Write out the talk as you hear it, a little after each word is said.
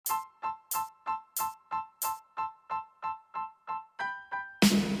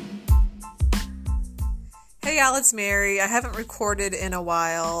Hey Al, it's Mary. I haven't recorded in a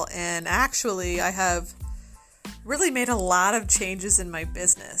while, and actually I have really made a lot of changes in my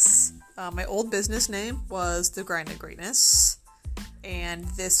business. My old business name was The Grind of Greatness, and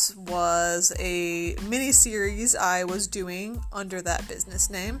this was a mini-series I was doing under that business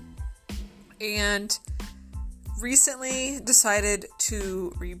name, and recently decided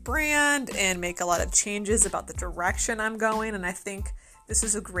to rebrand and make a lot of changes about the direction I'm going, and I think this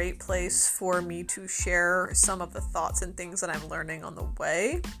is a great place for me to share some of the thoughts and things that I'm learning on the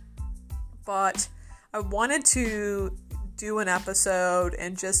way. But I wanted to do an episode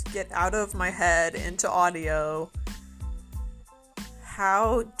and just get out of my head into audio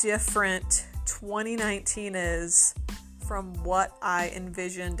how different 2019 is from what I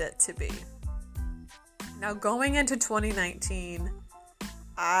envisioned it to be. Now, going into 2019,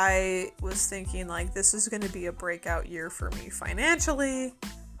 I was thinking this is going to be a breakout year for me financially,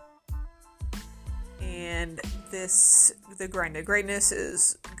 and the Grind of Greatness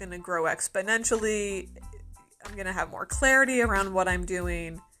is going to grow exponentially. I'm going to have more clarity around what I'm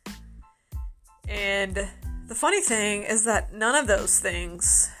doing, and the funny thing is that none of those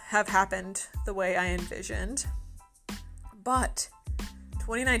things have happened the way I envisioned, but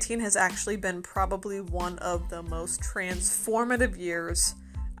 2019 has actually been probably one of the most transformative years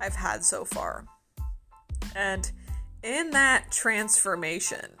I've had so far. And in that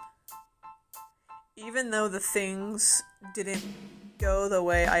transformation, even though the things didn't go the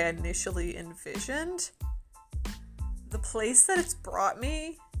way I initially envisioned, the place that it's brought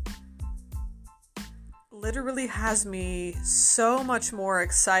me literally has me so much more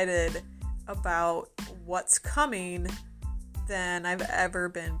excited about what's coming than I've ever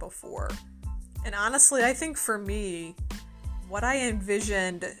been before. And honestly, I think for me, what I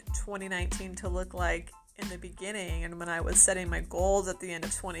envisioned 2019 to look like in the beginning and when I was setting my goals at the end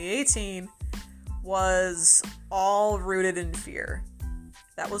of 2018 was all rooted in fear.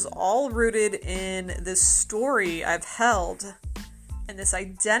 That was all rooted in this story I've held and this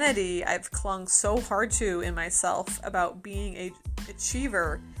identity I've clung so hard to in myself about being an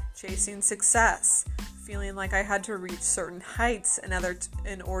achiever, chasing success, feeling like I had to reach certain heights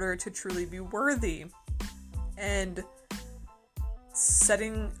in order to truly be worthy, and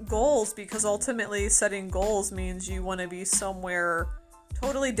setting goals, because ultimately setting goals means you want to be somewhere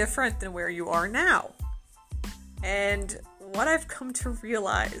totally different than where you are now. And what I've come to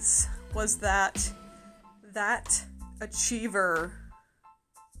realize was that achiever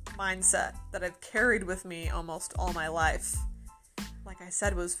mindset that I've carried with me almost all my life, like I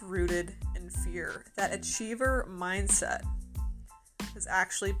said, was rooted in fear. That achiever mindset has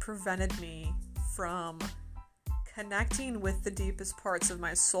actually prevented me from connecting with the deepest parts of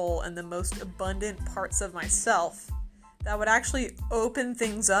my soul and the most abundant parts of myself that would actually open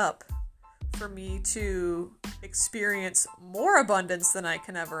things up for me to experience more abundance than I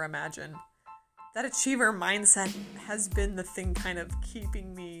can ever imagine. That achiever mindset has been the thing kind of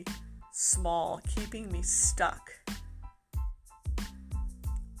keeping me small, keeping me stuck.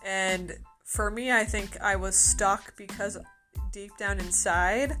 And for me, I think I was stuck because deep down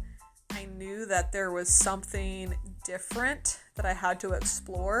inside, I knew that there was something different that I had to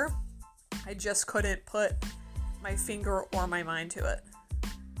explore. I just couldn't put my finger or my mind to it.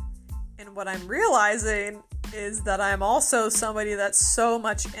 And what I'm realizing is that I'm also somebody that's so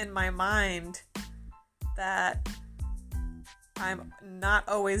much in my mind that I'm not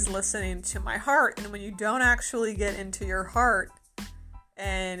always listening to my heart. And when you don't actually get into your heart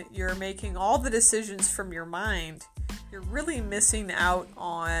and you're making all the decisions from your mind, you're really missing out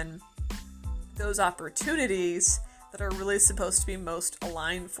on those opportunities that are really supposed to be most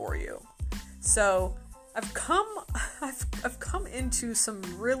aligned for you. So I've come into some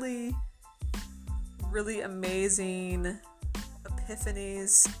really, really amazing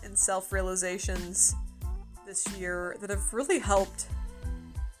epiphanies and self-realizations this year that have really helped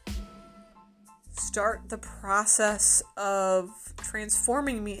start the process of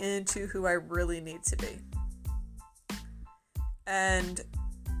transforming me into who I really need to be. And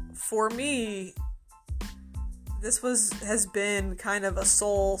for me, this has been kind of a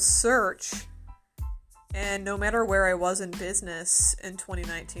soul search, and no matter where I was in business in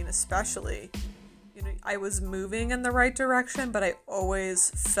 2019 especially, I was moving in the right direction, but I always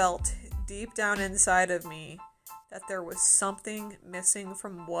felt deep down inside of me that there was something missing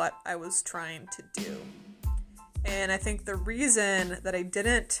from what I was trying to do. And I think the reason that I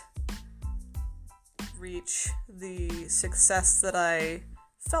didn't reach the success that I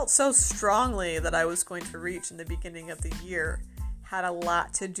felt so strongly that I was going to reach in the beginning of the year had a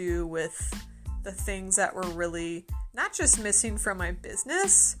lot to do with the things that were really not just missing from my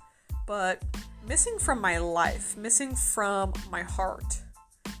business, but missing from my life, missing from my heart.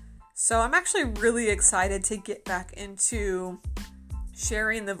 So I'm actually really excited to get back into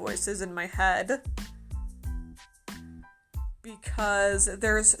sharing the voices in my head, because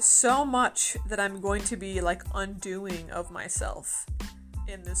there's so much that I'm going to be like undoing of myself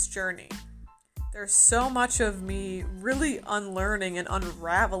in this journey. There's so much of me really unlearning and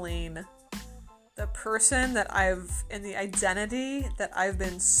unraveling the person that and the identity that I've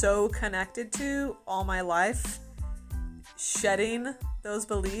been so connected to all my life, shedding those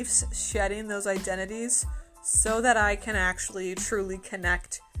beliefs, shedding those identities, so that I can actually truly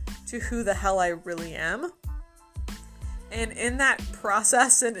connect to who the hell I really am. And in that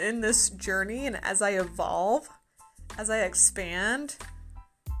process and in this journey, and as I evolve, as I expand,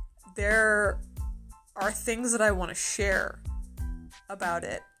 there are things that I want to share about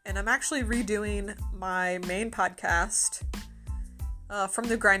it. And I'm actually redoing my main podcast from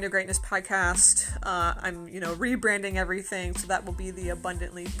the Grind to Greatness podcast. I'm, rebranding everything, so that will be the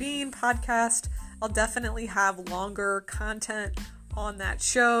Abundantly Being podcast. I'll definitely have longer content on that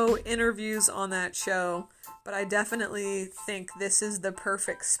show, interviews on that show, but I definitely think this is the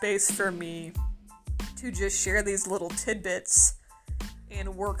perfect space for me to just share these little tidbits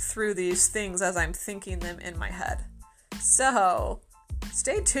and work through these things as I'm thinking them in my head. So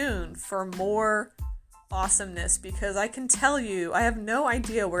stay tuned for more awesomeness, because I can tell you, I have no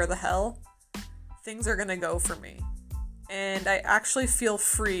idea where the hell things are going to go for me. And I actually feel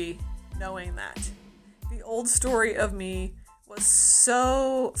free knowing that. The old story of me was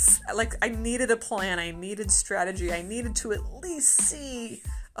so, I needed a plan, I needed strategy, I needed to at least see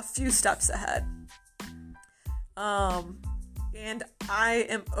a few steps ahead. And I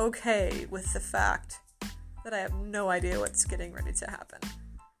am okay with the fact that I have no idea what's getting ready to happen.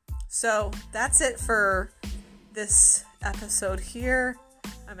 So that's it for this episode here.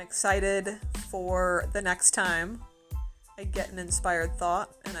 I'm excited for the next time I get an inspired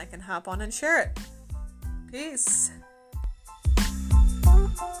thought and I can hop on and share it. Peace.